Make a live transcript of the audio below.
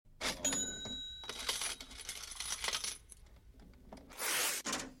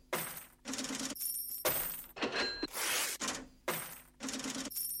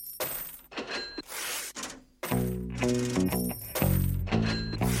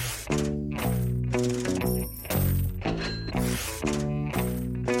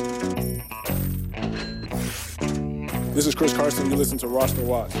This is Chris Carson. You listen to Roster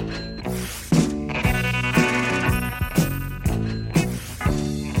Watch.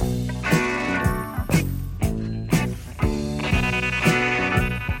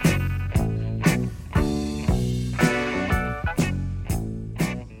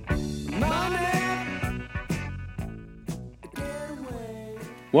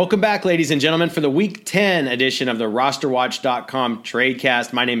 Welcome back, ladies and gentlemen, for the Week 10 edition of the RosterWatch.com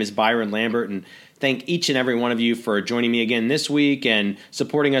Tradecast. My name is Byron Lambert, and thank each and every one of you for joining me again this week and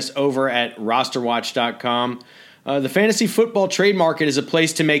supporting us over at RosterWatch.com. The fantasy football trade market is a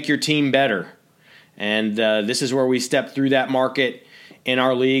place to make your team better, and this is where we step through that market in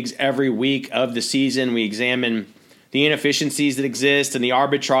our leagues every week of the season. We examine the inefficiencies that exist and the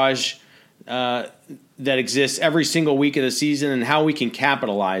arbitrage that exists every single week of the season and how we can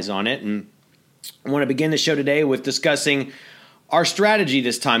capitalize on it. And I want to begin the show today with discussing our strategy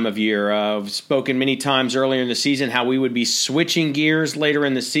this time of year. I've spoken many times earlier in the season how we would be switching gears later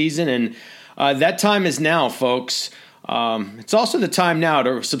in the season, and that time is now, folks. It's also the time now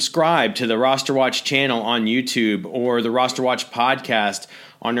to subscribe to the Roster Watch channel on YouTube or the Roster Watch podcast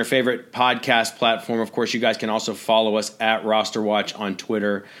on your favorite podcast platform. Of course, you guys can also follow us at Roster Watch on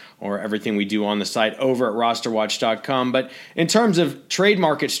Twitter or everything we do on the site over at rosterwatch.com. But in terms of trade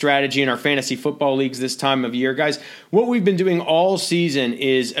market strategy in our fantasy football leagues this time of year, guys, what we've been doing all season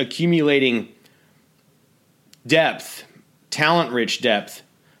is accumulating depth, talent-rich depth,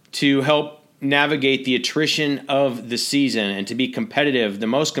 to help navigate the attrition of the season and to be competitive, the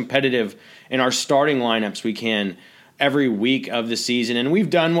most competitive in our starting lineups we can every week of the season. And we've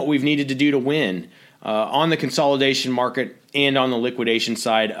done what we've needed to do to win on the consolidation market and on the liquidation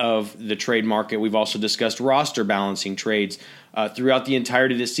side of the trade market. We've also discussed roster balancing trades throughout the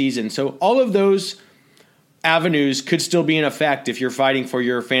entirety of the season. So all of those avenues could still be in effect if you're fighting for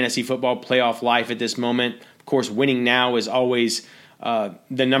your fantasy football playoff life at this moment. Of course, winning now is always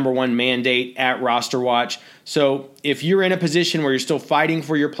the number one mandate at Roster Watch. So if you're in a position where you're still fighting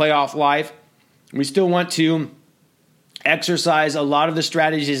for your playoff life, we still want to exercise a lot of the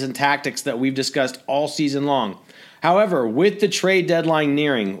strategies and tactics that we've discussed all season long. However, with the trade deadline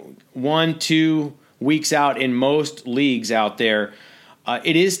nearing 1-2 weeks out in most leagues out there,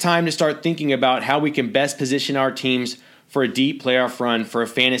 it is time to start thinking about how we can best position our teams for a deep playoff run for a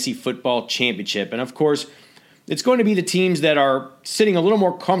fantasy football championship. And of course, it's going to be the teams that are sitting a little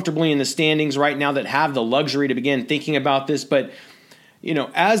more comfortably in the standings right now that have the luxury to begin thinking about this. But you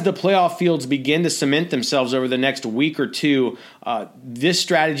know, as the playoff fields begin to cement themselves over the next week or two, this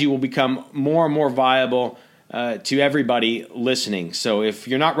strategy will become more and more viable to everybody listening. So if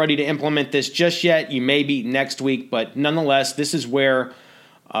you're not ready to implement this just yet, you may be next week. But nonetheless, this is where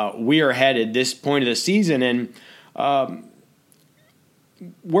we are headed this point of the season. And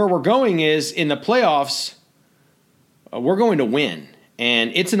where we're going is in the playoffs, we're going to win.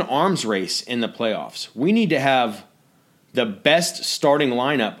 And it's an arms race in the playoffs. We need to have the best starting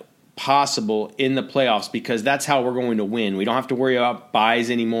lineup possible in the playoffs because that's how we're going to win. We don't have to worry about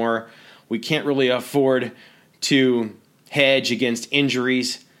buys anymore. We can't really afford to hedge against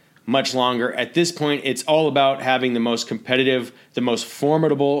injuries much longer. At this point, it's all about having the most competitive, the most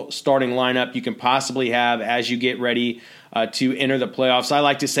formidable starting lineup you can possibly have as you get ready to enter the playoffs. I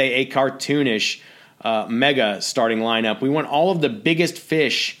like to say a cartoonish mega starting lineup. We want all of the biggest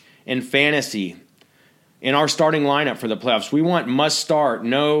fish in fantasy in our starting lineup for the playoffs. We want must start,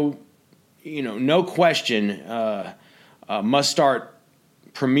 no question, must start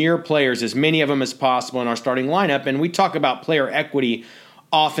premier players, as many of them as possible in our starting lineup. And we talk about player equity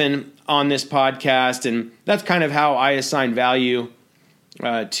often on this podcast, and that's kind of how I assign value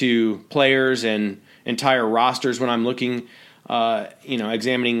to players and entire rosters when I'm looking,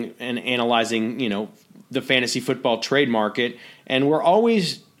 examining and analyzing, the fantasy football trade market. And we're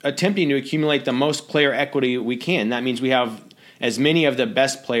always attempting to accumulate the most player equity we can. That means we have as many of the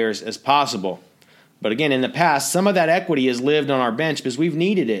best players as possible. But again, in the past, some of that equity has lived on our bench because we've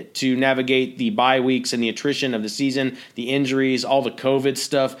needed it to navigate the bye weeks and the attrition of the season, the injuries, all the COVID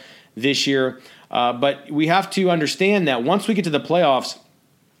stuff this year. But we have to understand that once we get to the playoffs,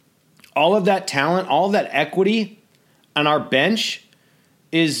 all of that talent, all of that equity on our bench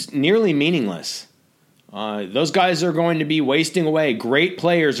is nearly meaningless. Those guys are going to be wasting away. Great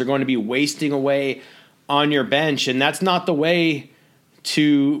players are going to be wasting away on your bench, and that's not the way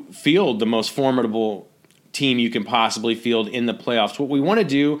to field the most formidable team you can possibly field in the playoffs. What we want to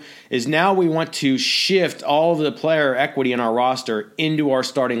do is now we want to shift all of the player equity in our roster into our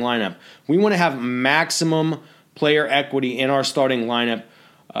starting lineup. We want to have maximum player equity in our starting lineup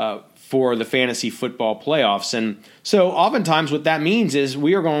for the fantasy football playoffs. And so oftentimes what that means is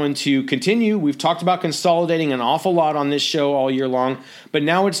we are going to continue. We've talked about consolidating an awful lot on this show all year long, but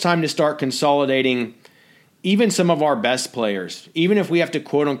now it's time to start consolidating even some of our best players, even if we have to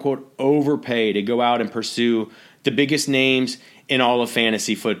quote-unquote overpay to go out and pursue the biggest names in all of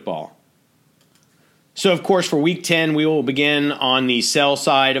fantasy football. So, of course, for Week 10, we will begin on the sell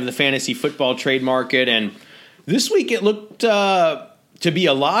side of the fantasy football trade market. And this week it looked to be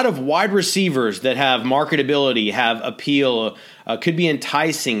a lot of wide receivers that have marketability, have appeal, could be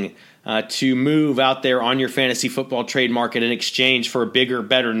enticing to move out there on your fantasy football trade market in exchange for a bigger,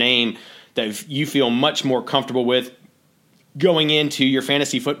 better name that you feel much more comfortable with going into your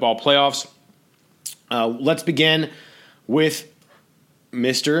fantasy football playoffs. Let's begin with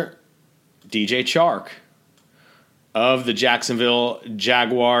Mr. DJ Chark of the Jacksonville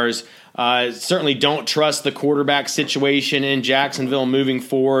Jaguars. Certainly don't trust the quarterback situation in Jacksonville moving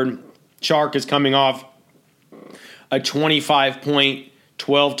forward. Chark is coming off a 25-point,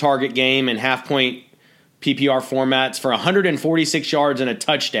 12-target game in half-point PPR formats for 146 yards and a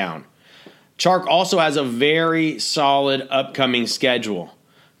touchdown. Chark also has a very solid upcoming schedule.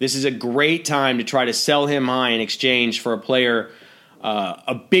 This is a great time to try to sell him high in exchange for a player,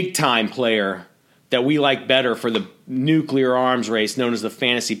 a big-time player that we like better for the nuclear arms race known as the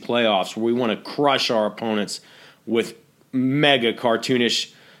fantasy playoffs, where we want to crush our opponents with mega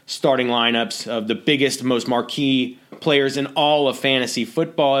cartoonish starting lineups of the biggest, most marquee players in all of fantasy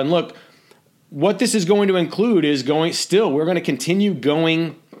football. And look, what this is going to include is we're going to continue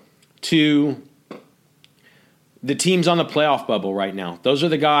going to the teams on the playoff bubble right now. Those are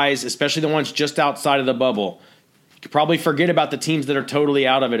the guys, especially the ones just outside of the bubble. You could probably forget about the teams that are totally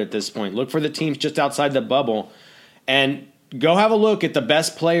out of it at this point. Look for the teams just outside the bubble and go have a look at the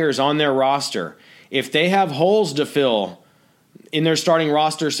best players on their roster. If they have holes to fill in their starting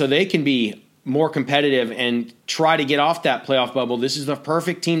roster so they can be more competitive and try to get off that playoff bubble, this is the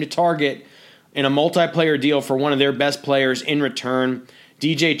perfect team to target in a multiplayer deal for one of their best players in return.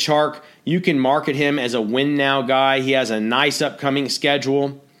 DJ Chark, you can market him as a win-now guy. He has a nice upcoming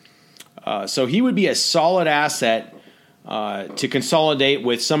schedule. So he would be a solid asset to consolidate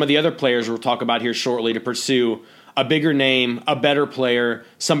with some of the other players we'll talk about here shortly to pursue a bigger name, a better player,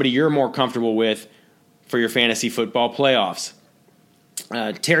 somebody you're more comfortable with for your fantasy football playoffs.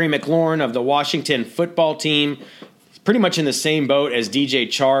 Terry McLaurin of the Washington football team, pretty much in the same boat as DJ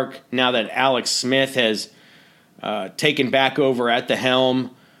Chark now that Alex Smith has taken back over at the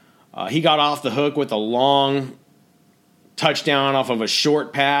helm. He got off the hook with a long touchdown off of a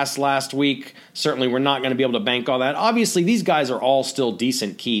short pass last week. Certainly we're not going to be able to bank all that. Obviously, these guys are all still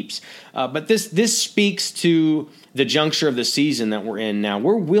decent keeps. But this speaks to the juncture of the season that we're in now.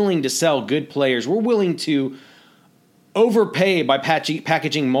 We're willing to sell good players. We're willing to overpay by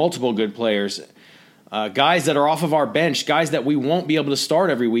packaging multiple good players. Guys that are off of our bench, guys that we won't be able to start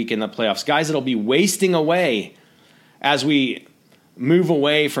every week in the playoffs, guys that will be wasting away as we move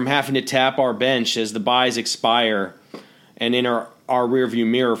away from having to tap our bench as the buys expire and in our rearview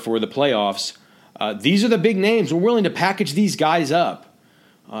mirror for the playoffs. These are the big names. We're willing to package these guys up.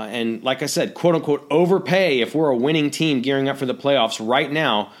 And like I said, quote-unquote overpay if we're a winning team gearing up for the playoffs. Right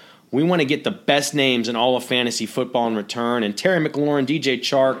now, we want to get the best names in all of fantasy football in return. And Terry McLaurin, DJ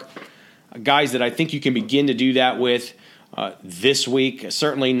Chark, guys that I think you can begin to do that with this week.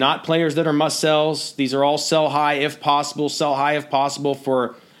 Certainly not players that are must-sells. These are all sell high if possible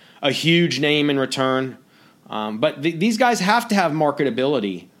for a huge name in return. But these guys have to have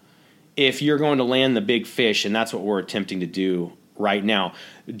marketability if you're going to land the big fish, and that's what we're attempting to do right now.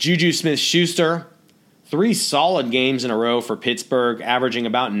 Juju Smith-Schuster, 3 solid games in a row for Pittsburgh, averaging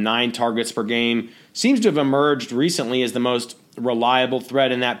about 9 targets per game. Seems to have emerged recently as the most reliable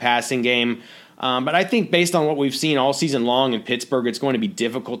threat in that passing game. But I think based on what we've seen all season long in Pittsburgh, it's going to be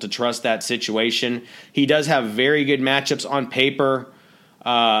difficult to trust that situation. He does have very good matchups on paper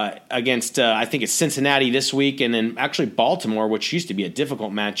against, I think it's Cincinnati this week, and then actually Baltimore, which used to be a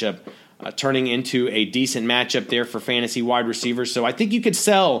difficult matchup, turning into a decent matchup there for fantasy wide receivers. So I think you could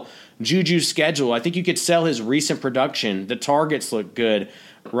sell Juju's schedule. I think you could sell his recent production. The targets look good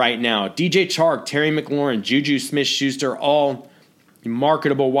right now. DJ Chark, Terry McLaurin, Juju Smith-Schuster, all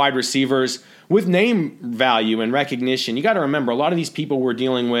marketable wide receivers with name value and recognition. You got to remember, a lot of these people we're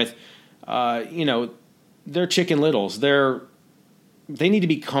dealing with, they're Chicken Littles. They need to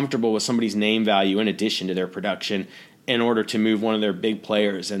be comfortable with somebody's name value in addition to their production in order to move one of their big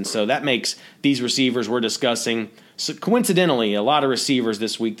players. And so that makes these receivers we're discussing, so coincidentally, a lot of receivers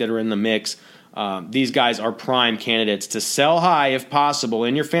this week that are in the mix. These guys are prime candidates to sell high if possible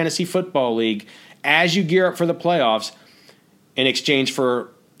in your fantasy football league as you gear up for the playoffs in exchange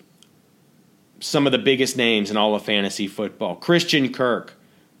for some of the biggest names in all of fantasy football. Christian Kirk,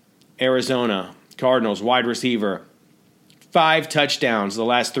 Arizona Cardinals wide receiver, 5 touchdowns the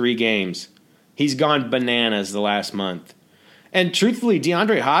last 3 games. He's gone bananas the last month. And truthfully,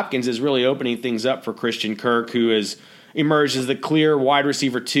 DeAndre Hopkins is really opening things up for Christian Kirk, who has emerged as the clear wide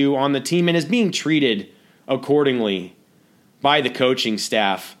receiver 2 on the team and is being treated accordingly by the coaching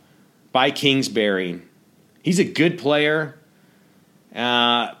staff, by Kingsbury. He's a good player,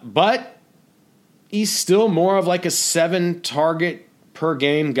 but he's still more of like a 7-target per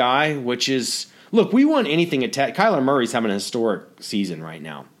game guy, which is, look, we want anything attached. Kyler Murray's having a historic season right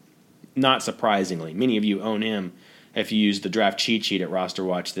now, not surprisingly. Many of you own him if you use the draft cheat sheet at Roster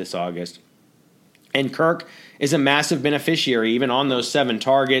Watch this August. And Kirk is a massive beneficiary, even on those 7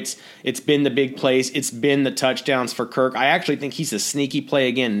 targets. It's been the big plays. It's been the touchdowns for Kirk. I actually think he's a sneaky play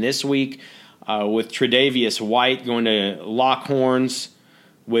again this week with Tre'Davious White going to lock horns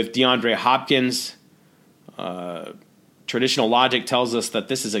with DeAndre Hopkins. Traditional logic tells us that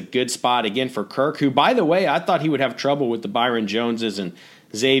this is a good spot again for Kirk, who, by the way, I thought he would have trouble with the Byron Joneses and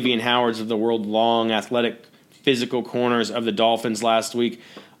Xavier Howards of the world, long, athletic, physical corners of the Dolphins last week.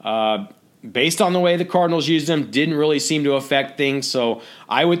 Based on the way the Cardinals used him, didn't really seem to affect things. So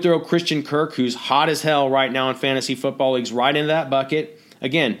I would throw Christian Kirk, who's hot as hell right now in fantasy football leagues, right into that bucket.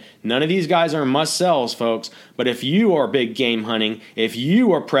 Again, none of these guys are must-sells, folks. But if you are big game hunting, if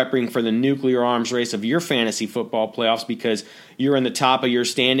you are prepping for the nuclear arms race of your fantasy football playoffs because you're in the top of your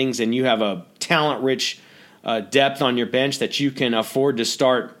standings and you have a talent-rich depth on your bench that you can afford to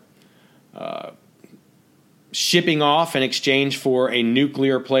start shipping off in exchange for a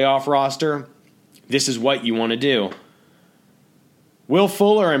nuclear playoff roster, this is what you want to do. Will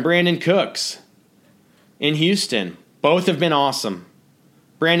Fuller and Brandon Cooks in Houston, both have been awesome.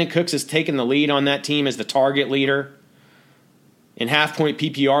 Brandon Cooks has taken the lead on that team as the target leader. In half-point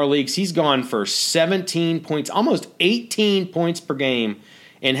PPR leagues, he's gone for 17 points, almost 18 points per game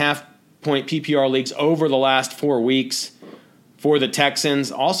in half-point PPR leagues over the last 4 weeks. For the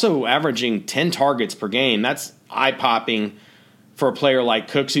Texans, also averaging 10 targets per game. That's eye-popping for a player like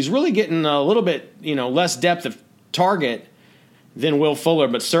Cooks, who's really getting a little bit, less depth of target than Will Fuller,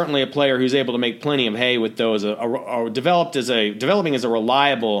 but certainly a player who's able to make plenty of hay with those. Developing as a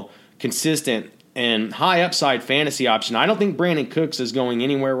reliable, consistent, and high upside fantasy option. I don't think Brandon Cooks is going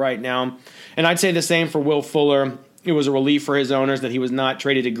anywhere right now, and I'd say the same for Will Fuller. It was a relief for his owners that he was not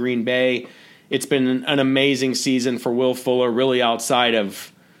traded to Green Bay. It's been an amazing season for Will Fuller, really outside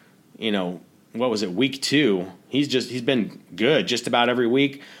of, week 2. He's been good just about every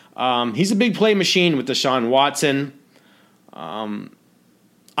week. He's a big play machine with Deshaun Watson. I'm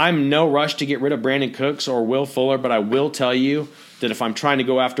no rush to get rid of Brandon Cooks or Will Fuller, but I will tell you that if I'm trying to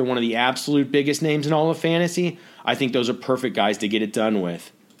go after one of the absolute biggest names in all of fantasy, I think those are perfect guys to get it done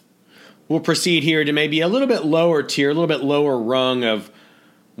with. We'll proceed here to maybe a little bit lower tier, a little bit lower rung of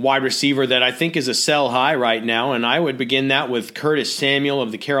wide receiver that I think is a sell high right now, and I would begin that with Curtis Samuel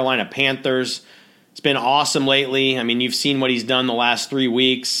of the Carolina Panthers. It's been awesome lately. I mean, you've seen what he's done the last 3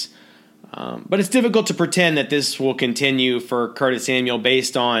 weeks, but it's difficult to pretend that this will continue for Curtis Samuel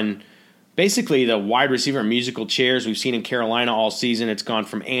based on basically the wide receiver musical chairs we've seen in Carolina all season. It's gone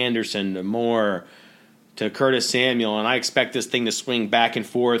from Anderson to Moore to Curtis Samuel, and I expect this thing to swing back and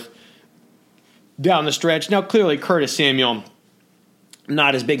forth down the stretch. Now, clearly, Curtis Samuel,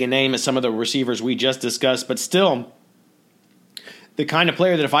 not as big a name as some of the receivers we just discussed, but still the kind of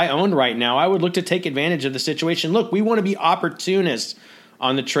player that if I owned right now, I would look to take advantage of the situation. Look, we want to be opportunists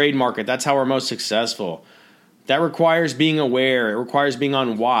on the trade market. That's how we're most successful. That requires being aware. It requires being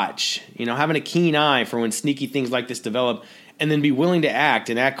on watch, having a keen eye for when sneaky things like this develop, and then be willing to act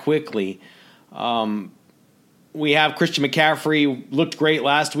and act quickly. We have Christian McCaffrey, looked great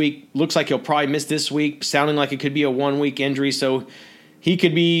last week. Looks like he'll probably miss this week, sounding like it could be a 1-week injury. So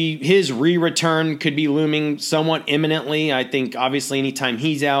his re-return could be looming somewhat imminently. I think obviously anytime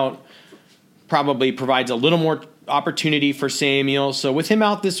he's out probably provides a little more opportunity for Samuel. So with him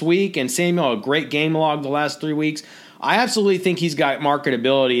out this week and Samuel, a great game log the last 3 weeks, I absolutely think he's got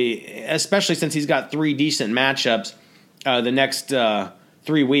marketability, especially since he's got 3 decent matchups the next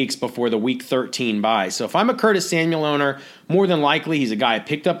 3 weeks before the Week 13 bye. So if I'm a Curtis Samuel owner, more than likely he's a guy I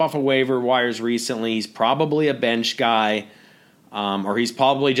picked up off of waiver wires recently. He's probably a bench guy. Or he's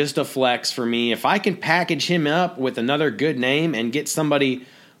probably just a flex for me. If I can package him up with another good name and get somebody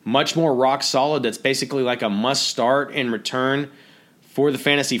much more rock solid that's basically like a must start in return for the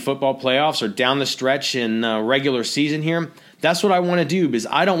fantasy football playoffs or down the stretch in regular season here, that's what I want to do because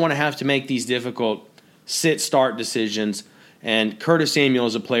I don't want to have to make these difficult sit-start decisions. And Curtis Samuel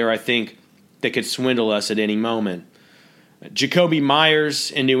is a player I think that could swindle us at any moment. Jacoby Myers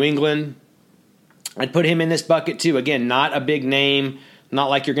in New England, I'd put him in this bucket too. Again, not a big name, not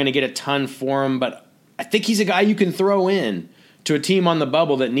like you're going to get a ton for him, but I think he's a guy you can throw in to a team on the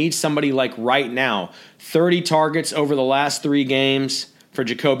bubble that needs somebody like right now. 30 targets over the last 3 games for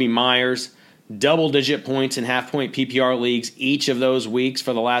Jakobi Meyers, double-digit points in half-point PPR leagues each of those weeks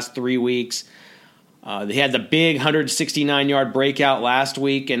for the last 3 weeks. They had the big 169-yard breakout last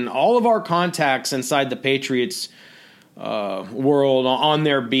week, and all of our contacts inside the Patriots world on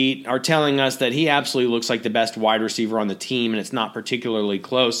their beat are telling us that he absolutely looks like the best wide receiver on the team, and it's not particularly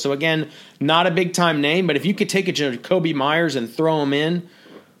close. So again, not a big-time name, but if you could take a Jakobi Meyers and throw him in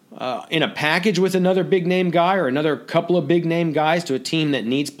a package with another big-name guy or another couple of big-name guys to a team that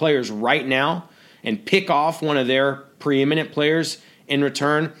needs players right now and pick off one of their preeminent players in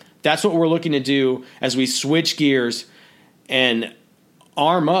return, that's what we're looking to do as we switch gears and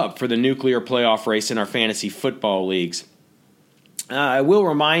arm up for the nuclear playoff race in our fantasy football leagues. I will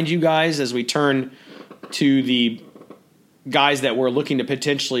remind you guys as we turn to the guys that we're looking to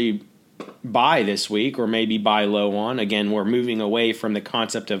potentially buy this week or maybe buy low on. Again, we're moving away from the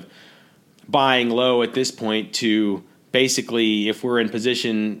concept of buying low at this point to basically if we're in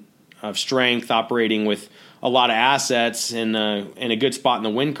position of strength operating with a lot of assets in a good spot in the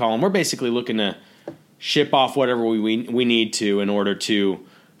win column, we're basically looking to ship off whatever we need to in order to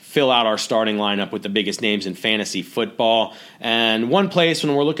fill out our starting lineup with the biggest names in fantasy football. And one place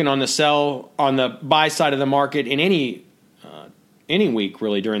when we're looking on the buy side of the market in any week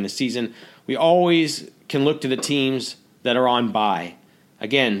really during the season, we always can look to the teams that are on buy.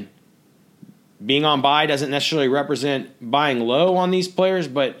 Again, being on buy doesn't necessarily represent buying low on these players,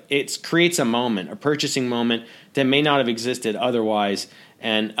 but it creates a moment, a purchasing moment that may not have existed otherwise.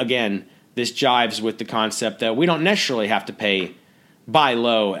 And again, this jives with the concept that we don't necessarily have to buy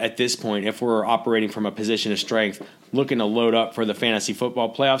low at this point if we're operating from a position of strength, looking to load up for the fantasy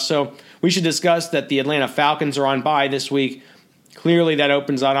football playoffs. So we should discuss that the Atlanta Falcons are on bye this week. Clearly that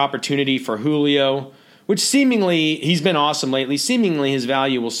opens an opportunity for Julio, which seemingly, he's been awesome lately. Seemingly his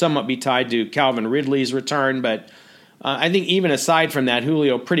value will somewhat be tied to Calvin Ridley's return, but I think even aside from that,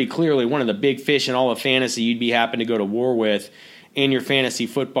 Julio pretty clearly one of the big fish in all of fantasy you'd be happy to go to war with in your fantasy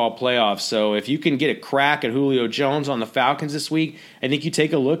football playoffs. So if you can get a crack at Julio Jones on the Falcons this week, I think you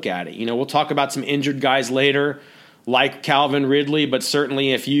take a look at it. We'll talk about some injured guys later, like Calvin Ridley, but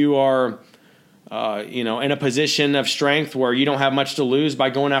certainly if you are in a position of strength where you don't have much to lose by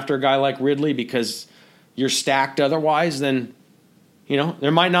going after a guy like Ridley because you're stacked otherwise, then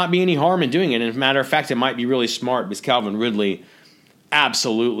there might not be any harm in doing it. And as a matter of fact, it might be really smart because Calvin Ridley,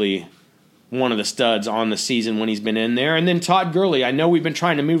 absolutely one of the studs on the season when he's been in there. And then Todd Gurley. I know we've been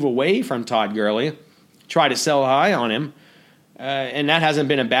trying to move away from Todd Gurley, try to sell high on him. And that hasn't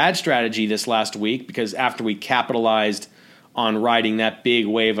been a bad strategy this last week because after we capitalized on riding that big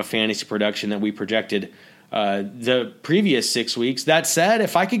wave of fantasy production that we projected the previous 6 weeks. That said,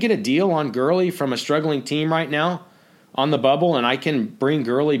 if I could get a deal on Gurley from a struggling team right now on the bubble and I can bring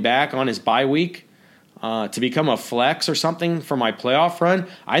Gurley back on his bye week to become a flex or something for my playoff run,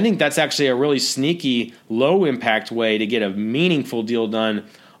 I think that's actually a really sneaky, low-impact way to get a meaningful deal done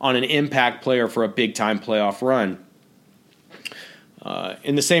on an impact player for a big-time playoff run.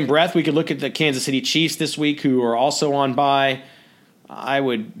 In the same breath, we could look at the Kansas City Chiefs this week who are also on bye. I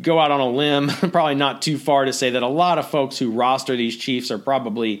would go out on a limb, probably not too far to say that a lot of folks who roster these Chiefs are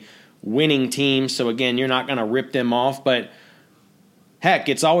probably winning teams. So again, you're not going to rip them off, but heck,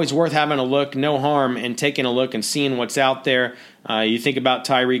 it's always worth having a look, no harm in taking a look and seeing what's out there. You think about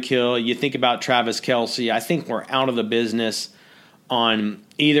Tyreek Hill, you think about Travis Kelce. I think we're out of the business on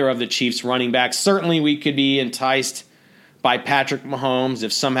either of the Chiefs running backs. Certainly we could be enticed by Patrick Mahomes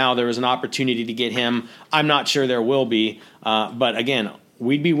if somehow there was an opportunity to get him. I'm not sure there will be. But again,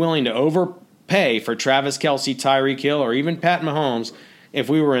 we'd be willing to overpay for Travis Kelce, Tyreek Hill, or even Pat Mahomes if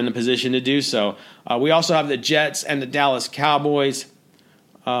we were in the position to do so. We also have the Jets and the Dallas Cowboys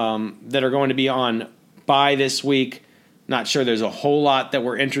that are going to be on bye this week. Not sure there's a whole lot that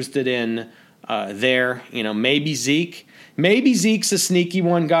we're interested in there. Maybe Zeke. Maybe Zeke's a sneaky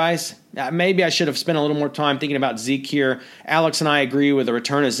one, guys. Maybe I should have spent a little more time thinking about Zeke here. Alex and I agree with the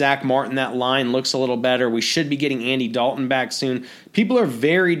return of Zach Martin. That line looks a little better. We should be getting Andy Dalton back soon. People are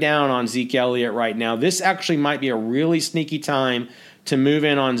very down on Zeke Elliott right now. This actually might be a really sneaky time to move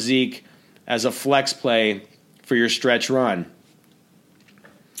in on Zeke as a flex play for your stretch run.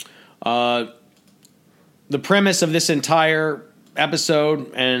 The premise of this entire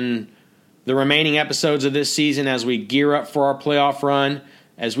episode and the remaining episodes of this season as we gear up for our playoff run,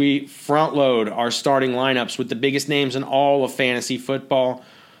 as we front load our starting lineups with the biggest names in all of fantasy football,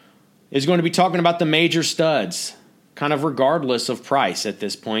 is going to be talking about the major studs, kind of regardless of price at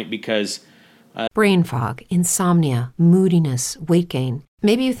this point, because Brain fog, insomnia, moodiness, weight gain.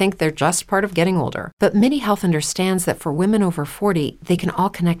 Maybe you think they're just part of getting older, but MIDI Health understands that for women over 40, they can all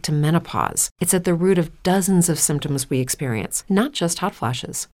connect to menopause. It's at the root of dozens of symptoms we experience, not just hot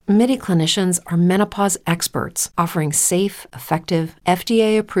flashes. MIDI clinicians are menopause experts, offering safe, effective,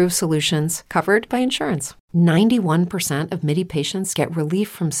 FDA-approved solutions covered by insurance. 91% of MIDI patients get relief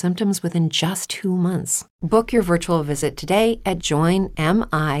from symptoms within just 2 months. Book your virtual visit today at joinmidi.com.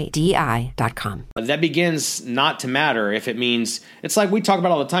 That begins not to matter if it means, it's like we talk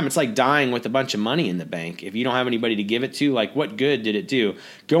about all the time, it's like dying with a bunch of money in the bank. If you don't have anybody to give it to, like what good did it do?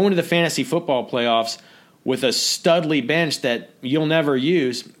 Going to the fantasy football playoffs with a studly bench that you'll never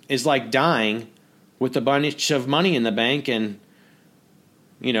use is like dying with a bunch of money in the bank and,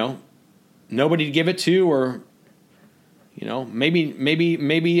 nobody to give it to, or, maybe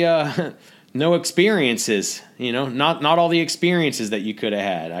no experiences, not all the experiences that you could have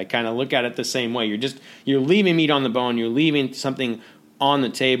had. I kind of look at it the same way. You're leaving meat on the bone. You're leaving something on the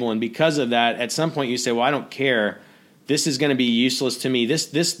table. And because of that, at some point you say, well, I don't care. This is going to be useless to me.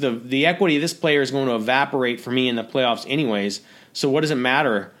 The equity of this player is going to evaporate for me in the playoffs anyways. So what does it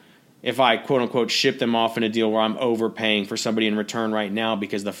matter if I, quote unquote, ship them off in a deal where I'm overpaying for somebody in return right now?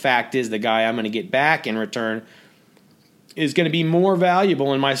 Because the fact is the guy I'm going to get back in return is going to be more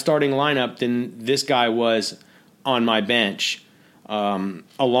valuable in my starting lineup than this guy was on my bench,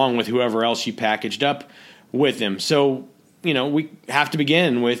 along with whoever else you packaged up with him. So, we have to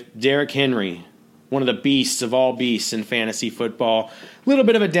begin with Derrick Henry, one of the beasts of all beasts in fantasy football. A little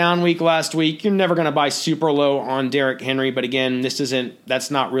bit of a down week last week. You're never going to buy super low on Derrick Henry, but again, that's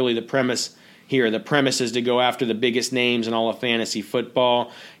not really the premise here. The premise is to go after the biggest names in all of fantasy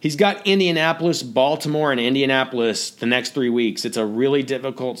football. He's got Indianapolis, Baltimore, and Indianapolis the next 3 weeks. It's a really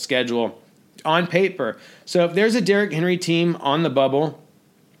difficult schedule on paper. So if there's a Derrick Henry team on the bubble,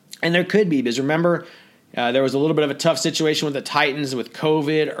 and there could be, because remember, there was a little bit of a tough situation with the Titans with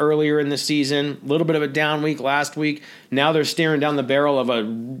COVID earlier in the season, a little bit of a down week last week. Now they're staring down the barrel of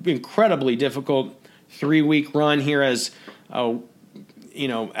an incredibly difficult 3-week run here as our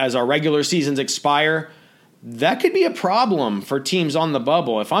regular seasons expire. That could be a problem for teams on the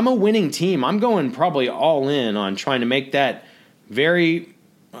bubble. If I'm a winning team, I'm going probably all in on trying to make that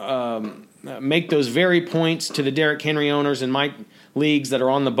make those very points to the Derrick Henry owners in my leagues that are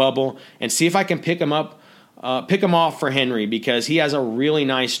on the bubble and see if I can pick them off for Henry, because he has a really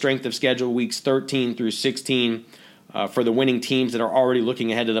nice strength of schedule weeks 13 through 16 for the winning teams that are already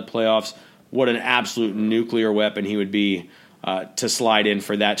looking ahead to the playoffs. What an absolute nuclear weapon he would be to slide in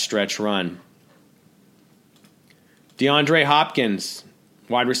for that stretch run. DeAndre Hopkins,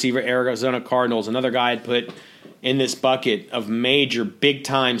 wide receiver, Arizona Cardinals, another guy I'd put in this bucket of major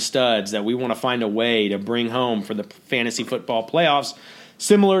big-time studs that we want to find a way to bring home for the fantasy football playoffs.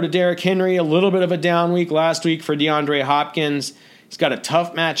 Similar to Derrick Henry, a little bit of a down week last week for DeAndre Hopkins. He's got a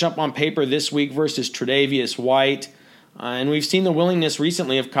tough matchup on paper this week versus Tre'Davious White. And we've seen the willingness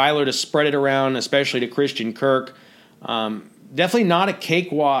recently of Kyler to spread it around, especially to Christian Kirk. Definitely not a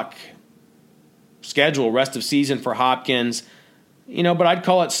cakewalk schedule rest of season for Hopkins. But I'd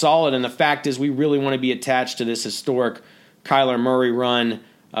call it solid, and the fact is we really want to be attached to this historic Kyler Murray run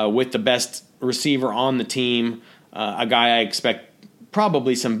with the best receiver on the team, a guy I expect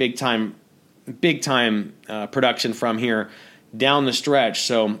probably some big-time production from here down the stretch.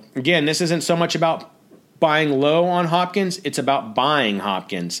 So, again, this isn't so much about buying low on Hopkins, it's about buying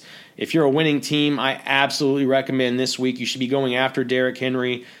Hopkins. If you're a winning team, I absolutely recommend this week you should be going after Derrick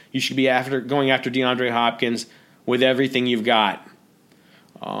Henry. You should be going after DeAndre Hopkins with everything you've got.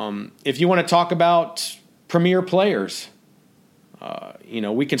 If you want to talk about premier players,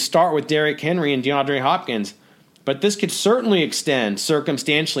 we can start with Derrick Henry and DeAndre Hopkins, but this could certainly extend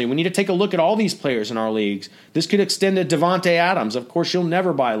circumstantially. We need to take a look at all these players in our leagues. This could extend to Davante Adams. Of course, you'll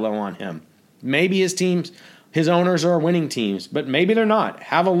never buy low on him. Maybe his owners are winning teams, but maybe they're not.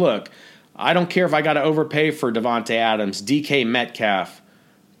 Have a look. I don't care if I got to overpay for Davante Adams, DK Metcalf,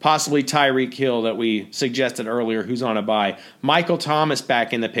 possibly Tyreek Hill that we suggested earlier, who's on a bye. Michael Thomas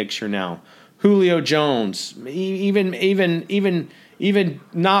back in the picture now. Julio Jones, even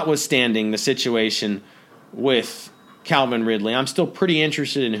notwithstanding the situation with Calvin Ridley, I'm still pretty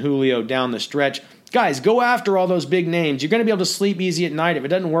interested in Julio down the stretch. Guys, go after all those big names. You're going to be able to sleep easy at night. If it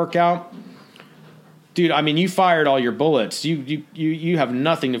doesn't work out, dude, you fired all your bullets. You have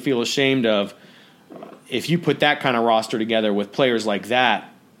nothing to feel ashamed of if you put that kind of roster together with players like that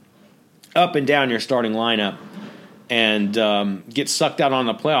up and down your starting lineup and get sucked out on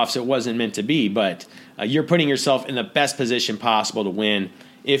the playoffs. It wasn't meant to be, but you're putting yourself in the best position possible to win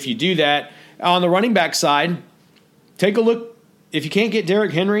if you do that. On the running back side, take a look. If you can't get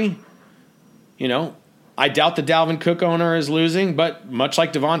Derrick Henry, I doubt the Dalvin Cook owner is losing, but much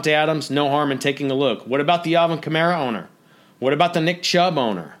like Devontae Adams, no harm in taking a look. What about the Alvin Kamara owner? What about the Nick Chubb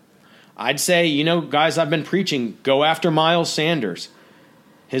owner? I'd say, guys, I've been preaching, go after Miles Sanders.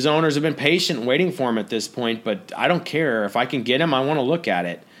 His owners have been patient waiting for him at this point, but I don't care. If I can get him, I want to look at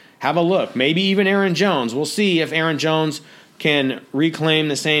it. Have a look. Maybe even Aaron Jones. We'll see if Aaron Jones can reclaim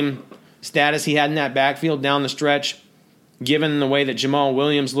the same status he had in that backfield down the stretch, given the way that Jamal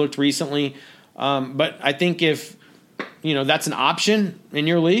Williams looked recently. But I think if, that's an option in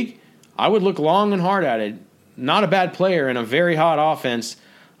your league, I would look long and hard at it. Not a bad player in a very hot offense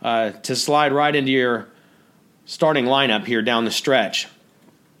to slide right into your starting lineup here down the stretch.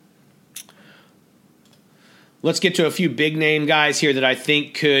 Let's get to a few big-name guys here that I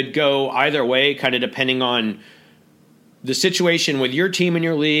think could go either way, kind of depending on the situation with your team in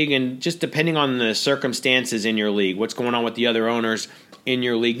your league and just depending on the circumstances in your league, what's going on with the other owners in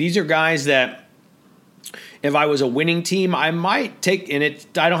your league. These are guys that if I was a winning team, I might take, and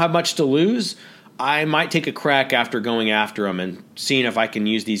I don't have much to lose, I might take a crack after going after them and seeing if I can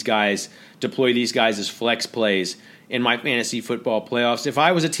use these guys, deploy these guys as flex plays in my fantasy football playoffs. If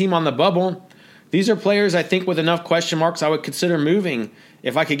I was a team on the bubble, these are players I think with enough question marks I would consider moving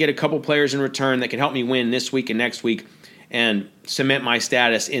if I could get a couple players in return that could help me win this week and next week and cement my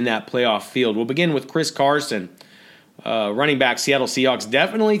status in that playoff field. We'll begin with Chris Carson, running back, Seattle Seahawks.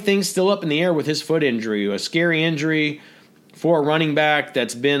 Definitely things still up in the air with his foot injury, a scary injury for a running back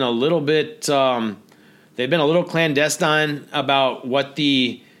that's been a little bit they've been a little clandestine about what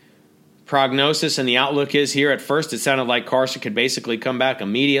the prognosis and the outlook is here. At first, it sounded like Carson could basically come back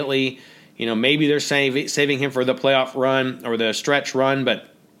immediately. Maybe they're saving him for the playoff run or the stretch run, but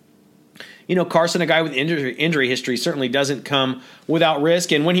Carson, a guy with injury history, certainly doesn't come without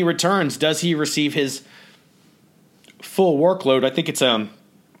risk. And when he returns, does he receive his full workload? I think it's a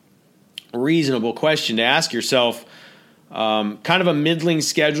reasonable question to ask yourself. Kind of a middling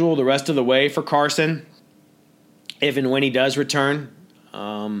schedule the rest of the way for Carson, if and when he does return.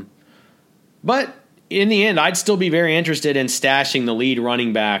 But in the end, I'd still be very interested in stashing the lead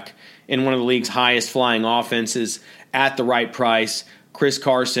running back in one of the league's highest flying offenses at the right price. Chris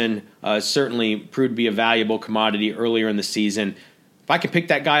Carson certainly proved to be a valuable commodity earlier in the season. If I could pick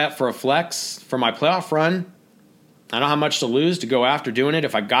that guy up for a flex for my playoff run, I don't have much to lose to go after doing it.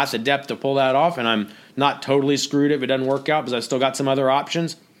 If I got the depth to pull that off and I'm not totally screwed if it doesn't work out because I've still got some other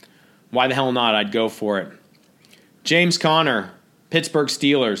options, why the hell not? I'd go for it. James Conner, Pittsburgh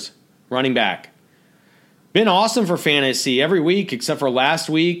Steelers, running back. Been awesome for fantasy every week except for last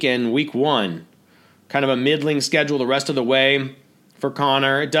week and week 1. Kind of a middling schedule the rest of the way for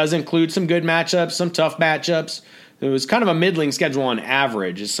Conner. It does include some good matchups, some tough matchups. It was kind of a middling schedule on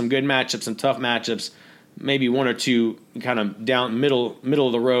average. It's some good matchups, some tough matchups, maybe one or two kind of down middle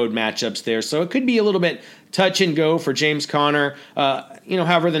of the road matchups there. So it could be a little bit touch and go for James Conner.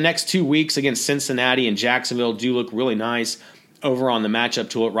 However, the next 2 weeks against Cincinnati and Jacksonville do look really nice over on the matchup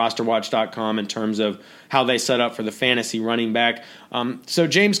tool at rosterwatch.com in terms of how they set up for the fantasy running back. So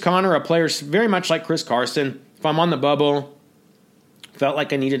James Conner, a player very much like Chris Carson. If I'm on the bubble, felt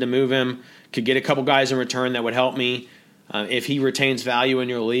like I needed to move him, could get a couple guys in return that would help me. If he retains value in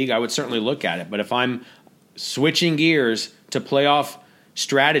your league, I would certainly look at it. But if I'm switching gears to playoff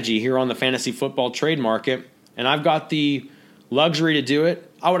strategy here on the fantasy football trade market, and I've got the luxury to do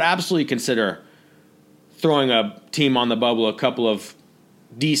it, I would absolutely consider throwing a team on the bubble, a couple of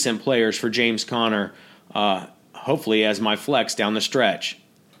decent players for James Conner, hopefully as my flex down the stretch.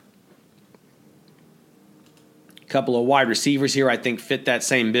 A couple of wide receivers here I think fit that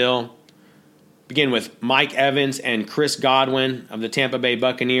same bill. Begin with Mike Evans and Chris Godwin of the Tampa Bay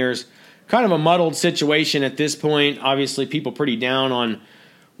Buccaneers. Kind of a muddled situation at this point. Obviously, people pretty down on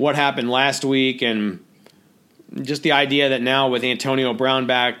what happened last week, and just the idea that now with Antonio Brown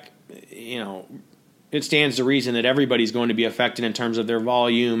back, it stands to reason that everybody's going to be affected in terms of their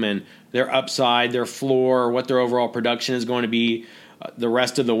volume and their upside, their floor, what their overall production is going to be the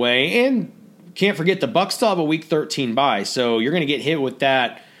rest of the way. And can't forget the Bucs still have a Week 13 bye, so you're going to get hit with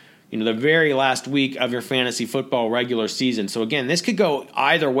that, the very last week of your fantasy football regular season. So again, this could go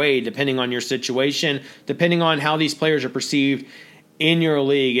either way depending on your situation, depending on how these players are perceived in your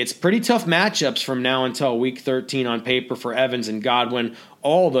league. It's pretty tough matchups from now until Week 13 on paper for Evans and Godwin,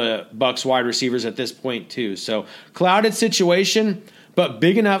 all the Bucs wide receivers at this point too. So clouded situation, but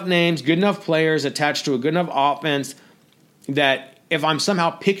big enough names, good enough players attached to a good enough offense that if I'm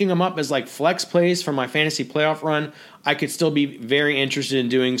somehow picking them up as like flex plays for my fantasy playoff run, I could still be very interested in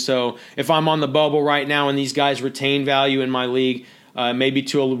doing so. If I'm on the bubble right now and these guys retain value in my league, maybe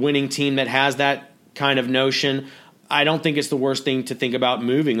to a winning team that has that kind of notion, I don't think it's the worst thing to think about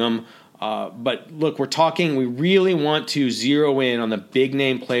moving them But look, we really want to zero in on the big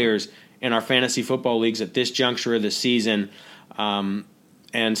name players in our fantasy football leagues at this juncture of the season. And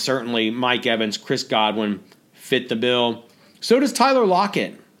certainly Mike Evans, Chris Godwin fit the bill. So does Tyler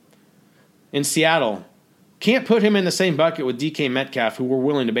Lockett in Seattle. Can't put him in the same bucket with DK Metcalf, who we're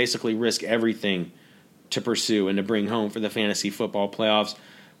willing to basically risk everything to pursue and to bring home for the fantasy football playoffs.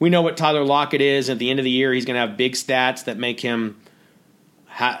 We know what Tyler Lockett is. At the end of the year, he's going to have big stats that make him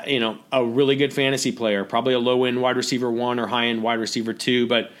a really good fantasy player, probably a low-end wide receiver 1 or high-end wide receiver 2,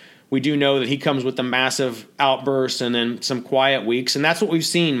 but we do know that he comes with a massive outburst and then some quiet weeks, and that's what we've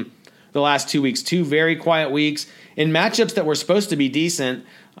seen the last 2 weeks, 2 very quiet weeks in matchups that were supposed to be decent,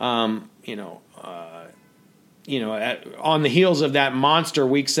 on the heels of that monster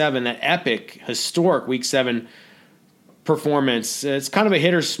Week 7, that epic, historic Week 7 performance. It's kind of a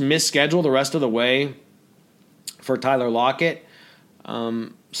hit or miss schedule the rest of the way for Tyler Lockett.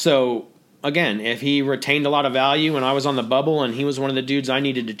 So, again, if he retained a lot of value and I was on the bubble and he was one of the dudes I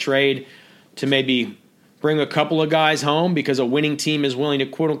needed to trade to maybe bring a couple of guys home because a winning team is willing to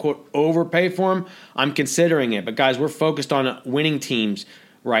quote-unquote overpay for him, I'm considering it. But, guys, we're focused on winning teams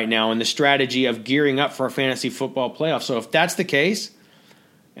right now and the strategy of gearing up for a fantasy football playoff. So if that's the case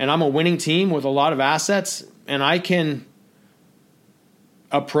and I'm a winning team with a lot of assets and I can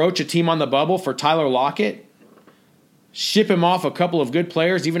approach a team on the bubble for Tyler Lockett, ship him off a couple of good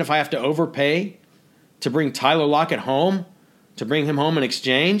players, even if I have to overpay to bring Tyler Lockett home, to bring him home in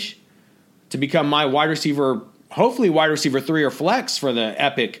exchange, to become my wide receiver, hopefully wide receiver 3 or flex for the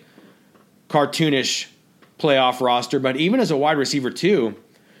epic, cartoonish playoff roster. But even as a wide receiver 2,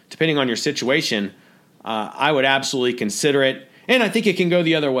 depending on your situation, I would absolutely consider it. And I think it can go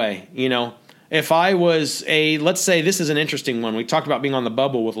the other way. If I was let's say this is an interesting one. We talked about being on the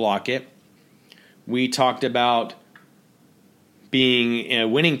bubble with Lockett. We talked about being a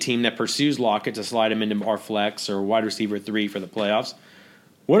winning team that pursues Lockett to slide him into our flex or wide receiver 3 for the playoffs.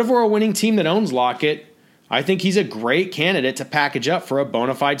 What if we're a winning team that owns Lockett? I think he's a great candidate to package up for a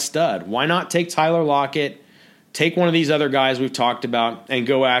bona fide stud. Why not take Tyler Lockett, take one of these other guys we've talked about, and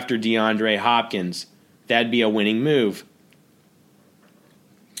go after DeAndre Hopkins? That'd be a winning move.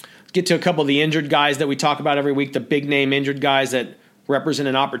 Let's get to a couple of the injured guys that we talk about every week, the big-name injured guys that represent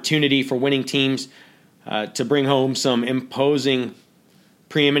an opportunity for winning teams to bring home some imposing,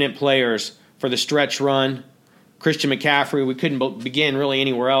 preeminent players for the stretch run. Christian McCaffrey, we couldn't begin really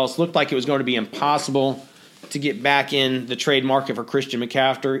anywhere else. Looked like it was going to be impossible to get back in the trade market for Christian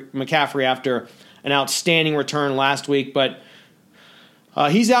McCaffrey after an outstanding return last week, but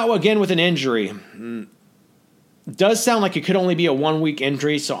he's out again with an injury. Does sound like it could only be a 1-week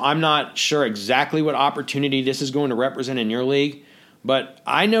injury, so I'm not sure exactly what opportunity this is going to represent in your league. But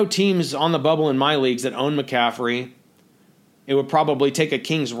I know teams on the bubble in my leagues that own McCaffrey. It would probably take a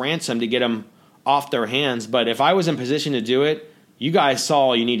king's ransom to get him off their hands. But if I was in position to do it, you guys saw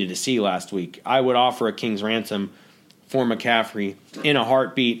all you needed to see last week. I would offer a king's ransom for McCaffrey in a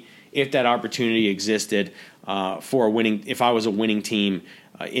heartbeat if that opportunity existed if I was a winning team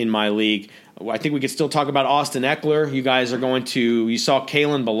in my league. I think we could still talk about Austin Eckler. You saw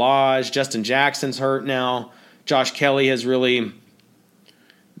Kalen Ballage, Justin Jackson's hurt now. Josh Kelly has really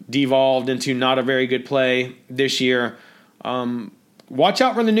devolved into not a very good play this year. Watch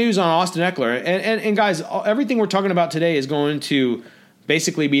out for the news on Austin Eckler. And guys, everything we're talking about today is going to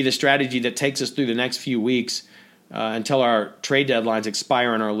basically be the strategy that takes us through the next few weeks until our trade deadlines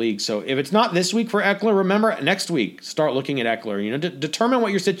expire in our league. So if it's not this week for Eckler, remember, next week, start looking at Eckler. Determine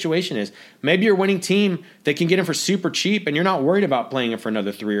what your situation is. Maybe you're a winning team that can get him for super cheap, and you're not worried about playing him for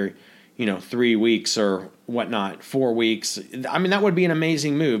another 3 weeks or whatnot, 4 weeks. I mean, that would be an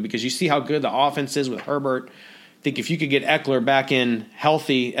amazing move because you see how good the offense is with Herbert. I think if you could get Eckler back in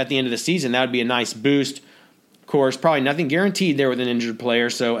healthy at the end of the season, that would be a nice boost. Of course, probably nothing guaranteed there with an injured player,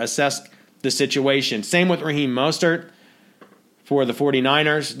 so assess the situation. Same with Raheem Mostert for the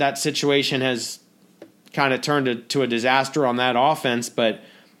 49ers. That situation has kind of turned to a disaster on that offense, but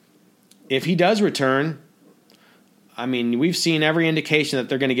if he does return, I mean, we've seen every indication that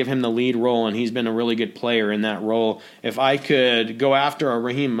they're going to give him the lead role, and he's been a really good player in that role. If I could go after a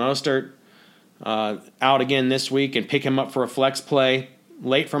Raheem Mostert out again this week and pick him up for a flex play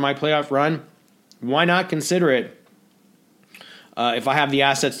late for my playoff run, why not consider it if I have the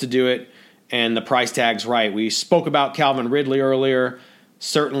assets to do it and the price tag's right? We spoke about Calvin Ridley earlier.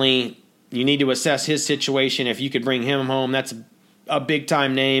 Certainly, you need to assess his situation. If you could bring him home, that's a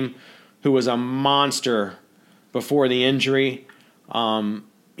big-time name who was a monster before the injury.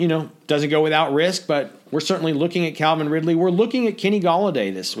 Doesn't go without risk, but we're certainly looking at Calvin Ridley. We're looking at Kenny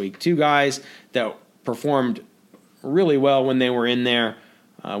Golladay this week, 2 guys that performed really well when they were in there.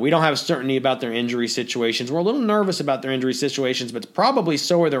 We don't have certainty about their injury situations. We're a little nervous about their injury situations, but probably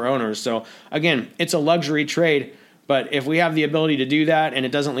so are their owners. So, again, it's a luxury trade. But if we have the ability to do that and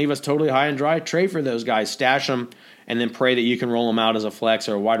it doesn't leave us totally high and dry, trade for those guys, stash them, and then pray that you can roll them out as a flex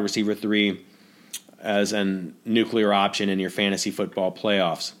or a wide receiver 3 as a nuclear option in your fantasy football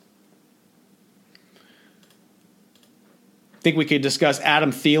playoffs. I think we could discuss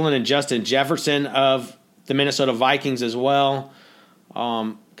Adam Thielen and Justin Jefferson of the Minnesota Vikings as well.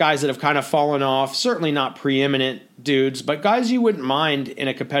 Guys that have kind of fallen off, certainly not preeminent dudes, but guys you wouldn't mind in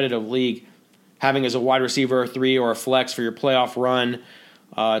a competitive league having as a wide receiver 3 or a flex for your playoff run.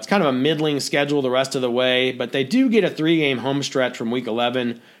 It's kind of a middling schedule the rest of the way, but they do get a 3-game home stretch from Week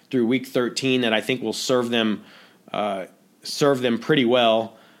 11 through Week 13 that I think will serve them pretty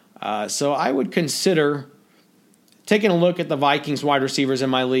well. So I would consider taking a look at the Vikings wide receivers in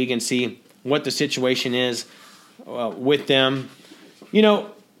my league and see what the situation is with them. You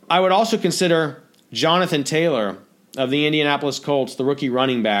know, I would also consider Jonathan Taylor of the Indianapolis Colts, the rookie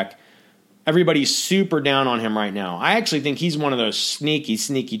running back. Everybody's super down on him right now. I actually think he's one of those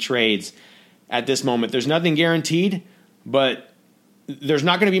sneaky trades at this moment. There's nothing guaranteed, but there's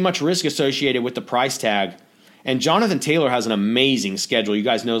not going to be much risk associated with the price tag. And Jonathan Taylor has an amazing schedule. You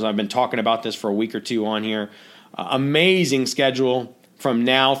guys know I've been talking about this for a week or two on here. Amazing schedule from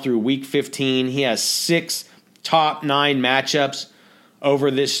now through Week 15. He has 6 top 9 matchups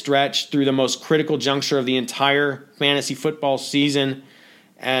over this stretch through the most critical juncture of the entire fantasy football season.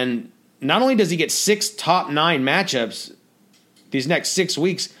 And not only does he get 6 top 9 matchups these next 6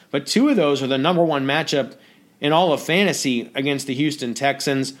 weeks, but 2 of those are the number 1 matchup in all of fantasy against the Houston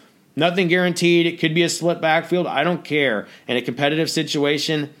Texans. Nothing guaranteed. It could be a split backfield. I don't care. In a competitive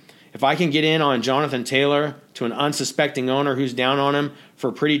situation, if I can get in on Jonathan Taylor to an unsuspecting owner who's down on him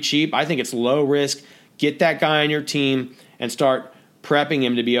for pretty cheap, I think it's low risk. Get that guy on your team and start prepping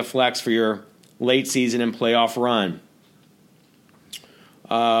him to be a flex for your late season and playoff run.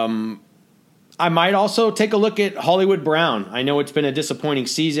 I might also take a look at Hollywood Brown. I know it's been a disappointing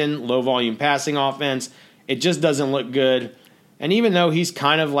season, low volume passing offense. It just doesn't look good. And even though he's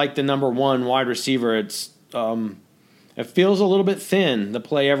kind of like the number 1 wide receiver, it feels a little bit thin to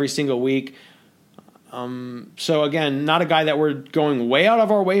play every single week. So again, not a guy that we're going way out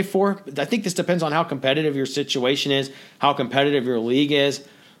of our way for. I think this depends on how competitive your situation is, how competitive your league is.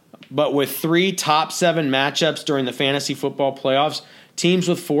 But with 3 top 7 matchups during the fantasy football playoffs, teams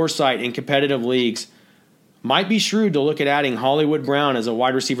with foresight in competitive leagues might be shrewd to look at adding Hollywood Brown as a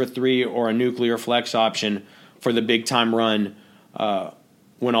wide receiver 3 or a nuclear flex option for the big time run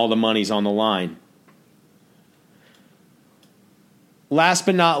when all the money's on the line. Last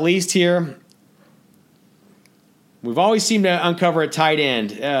but not least here, we've always seemed to uncover a tight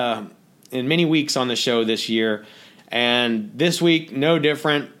end in many weeks on the show this year. And this week, no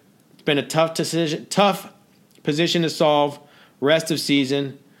different. It's been a tough position to solve rest of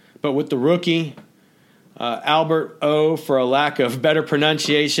season. But with the rookie, Albert O, for a lack of better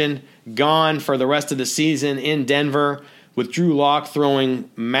pronunciation, gone for the rest of the season in Denver, with Drew Lock throwing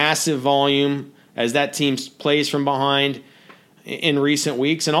massive volume as that team plays from behind in recent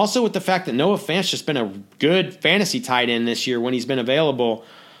weeks, and also with the fact that Noah Fant's just been a good fantasy tight end this year when he's been available.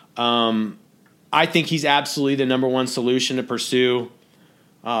 I think he's absolutely the number 1 solution to pursue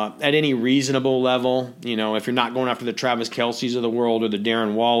at any reasonable level. You know, if you're not going after the Travis Kelce's of the world or the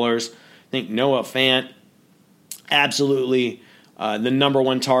Darren Wallers, I think Noah Fant, absolutely the number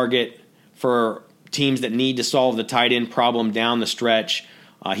 1 target for teams that need to solve the tight end problem down the stretch.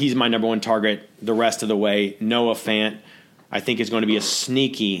 He's my number 1 target the rest of the way. Noah Fant, I think, is going to be a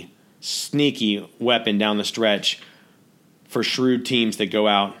sneaky weapon down the stretch for shrewd teams that go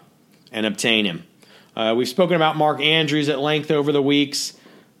out and obtain him. We've spoken about Mark Andrews at length over the weeks.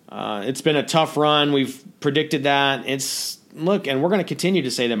 It's been a tough run. We've predicted that. And we're going to continue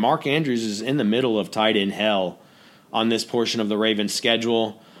to say that Mark Andrews is in the middle of tight end hell on this portion of the Ravens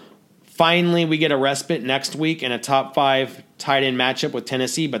schedule. Finally, we get a respite next week in a top 5 tight end matchup with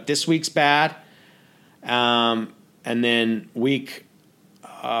Tennessee, but this week's bad. And then week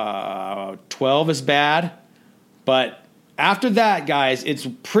 12 is bad. But after that, guys, it's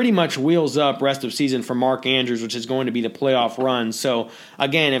pretty much wheels up rest of season for Mark Andrews, which is going to be the playoff run. So,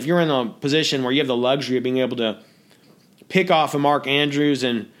 again, if you're in a position where you have the luxury of being able to pick off a Mark Andrews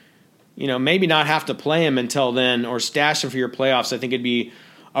and, you know, maybe not have to play him until then or stash him for your playoffs, I think it'd be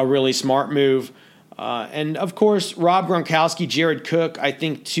a really smart move. And, of course, Rob Gronkowski, Jared Cook, I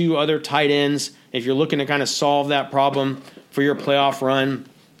think 2 other tight ends, if you're looking to kind of solve that problem for your playoff run,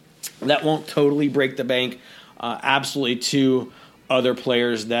 that won't totally break the bank. Absolutely 2 other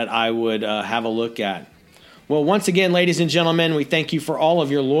players that I would have a look at. Well, once again, ladies and gentlemen, we thank you for all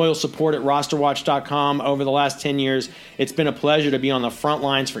of your loyal support at rosterwatch.com over the last 10 years. It's been a pleasure to be on the front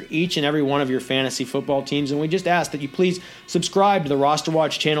lines for each and every one of your fantasy football teams, and we just ask that you please subscribe to the Roster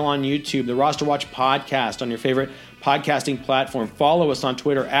Watch channel on YouTube, the Roster Watch podcast on your favorite podcasting platform. Follow us on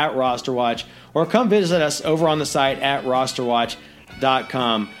Twitter at RosterWatch, or come visit us over on the site at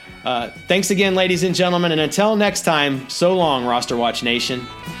rosterwatch.com. Thanks again, ladies and gentlemen, and until next time, so long, Roster Watch Nation.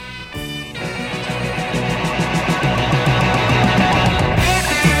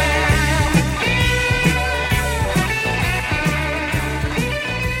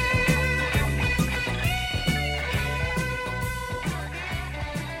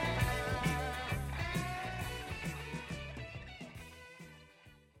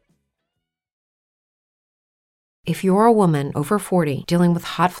 If you're a woman over 40 dealing with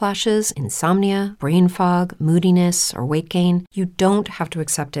hot flashes, insomnia, brain fog, moodiness, or weight gain, you don't have to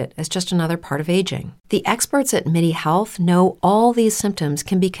accept it as just another part of aging. The experts at MIDI Health know all these symptoms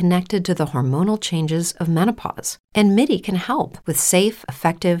can be connected to the hormonal changes of menopause. And MIDI can help with safe,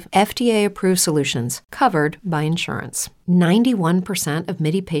 effective, FDA-approved solutions covered by insurance. 91% of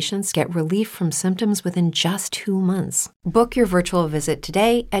MIDI patients get relief from symptoms within just 2 months. Book your virtual visit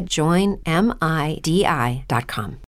today at joinmidi.com.